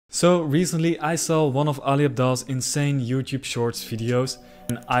So recently I saw one of Ali Abdaal's insane YouTube Shorts videos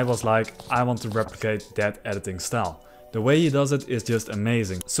and I was like, I want to replicate that editing style. The way he does it is just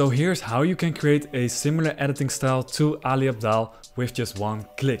amazing. So here's how you can create a similar editing style to Ali Abdaal with just one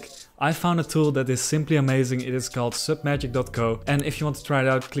click. I found a tool that is simply amazing. It is called submagic.co, and if you want to try it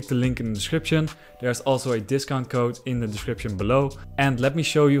out, click the link in the description. There's also a discount code in the description below. And let me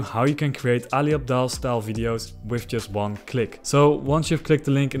show you how you can create Ali Abdaal style videos with just one click. So once you've clicked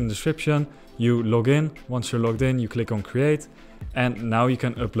the link in the description, you log in. Once you're logged in, you click on create. And now you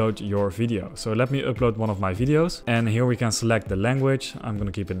can upload your video. So let me upload one of my videos, and here we can select the language. I'm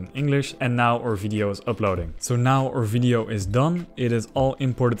gonna keep it in English, and now our video is uploading. So now our video is done. It is all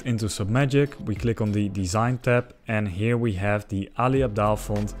imported into Submagic. We click on the design tab, and here we have the Ali Abdaal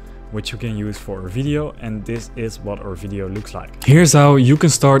font, which you can use for a video, and this is what our video looks like. Here's how you can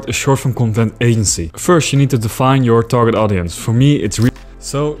start a short form content agency. First, you need to define your target audience. For me, it's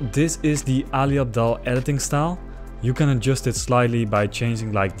so this is the Ali Abdaal editing style. You can adjust it slightly by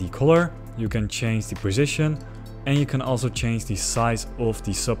changing like the color, you can change the position, and you can also change the size of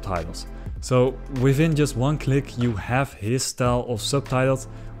the subtitles. So within just one click you have his style of subtitles,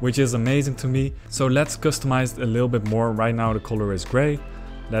 which is amazing to me. So let's customize it a little bit more. Right now the color is gray.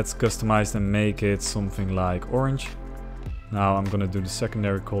 Let's customize and make it something like orange. Now I'm gonna do the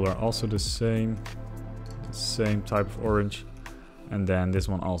secondary color also the same type of orange, and then this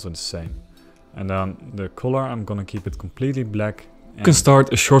one also the same. And then the color, I'm gonna keep it completely black. You can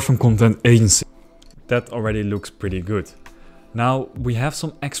start a short form content agency. That already looks pretty good. Now we have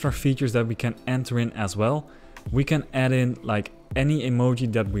some extra features that we can enter in as well. We can add in like any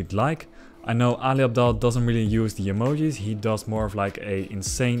emoji that we'd like. I know Ali Abdaal doesn't really use the emojis. He does more of like a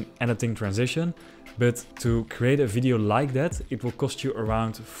insane editing transition. But to create a video like that, it will cost you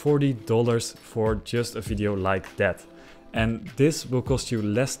around $40 for just a video like that. And this will cost you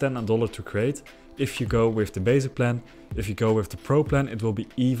less than $1 to create if you go with the basic plan. If you go with the pro plan, it will be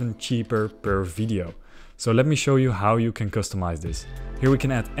even cheaper per video. So let me show you how you can customize this. Here we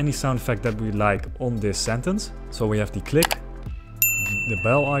can add any sound effect that we like on this sentence. So we have the click, the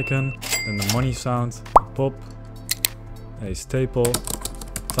bell icon, then the money sound, pop, a staple,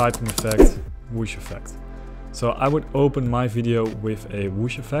 typing effect, whoosh effect. So I would open my video with a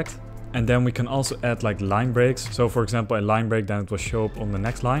whoosh effect. And then we can also add like line breaks. So for example, a line break, then it will show up on the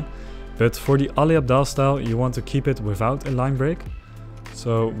next line. But for the Ali Abdaal style, you want to keep it without a line break.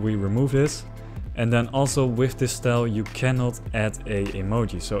 So we remove this. And then also with this style, you cannot add a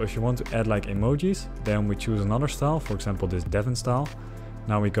emoji. So if you want to add like emojis, then we choose another style. For example, this Devon style.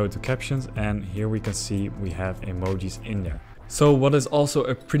 Now we go to captions, and here we can see we have emojis in there. So what is also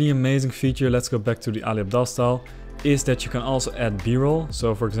a pretty amazing feature, let's go back to the Ali Abdaal style, is that you can also add b-roll.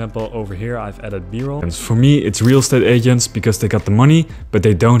 So for example, over here I've added b-roll. And for me, it's real estate agents because they got the money, but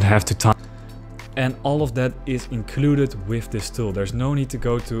they don't have to time. And all of that is included with this tool. There's no need to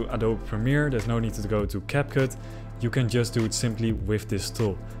go to Adobe Premiere. There's no need to go to CapCut. You can just do it simply with this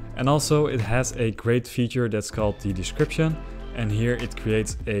tool. And also it has a great feature that's called the description. And here it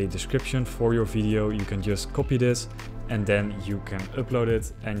creates a description for your video. You can just copy this and then you can upload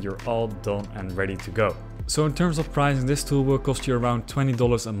it and you're all done and ready to go. So in terms of pricing, this tool will cost you around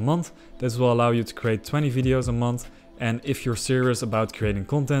 $20 a month. This will allow you to create 20 videos a month. And if you're serious about creating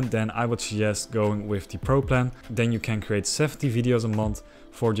content, then I would suggest going with the Pro plan. Then you can create 70 videos a month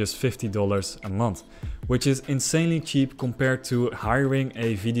for just $50 a month, which is insanely cheap compared to hiring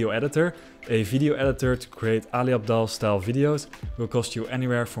a video editor. A video editor to create Ali Abdaal style videos will cost you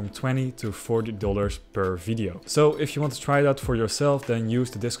anywhere from $20 to $40 per video. So if you want to try it out for yourself, then use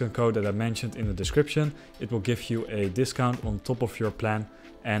the discount code that I mentioned in the description. It will give you a discount on top of your plan.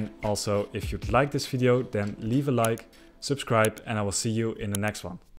 And also, if you'd like this video, then leave a like, subscribe, and I will see you in the next one.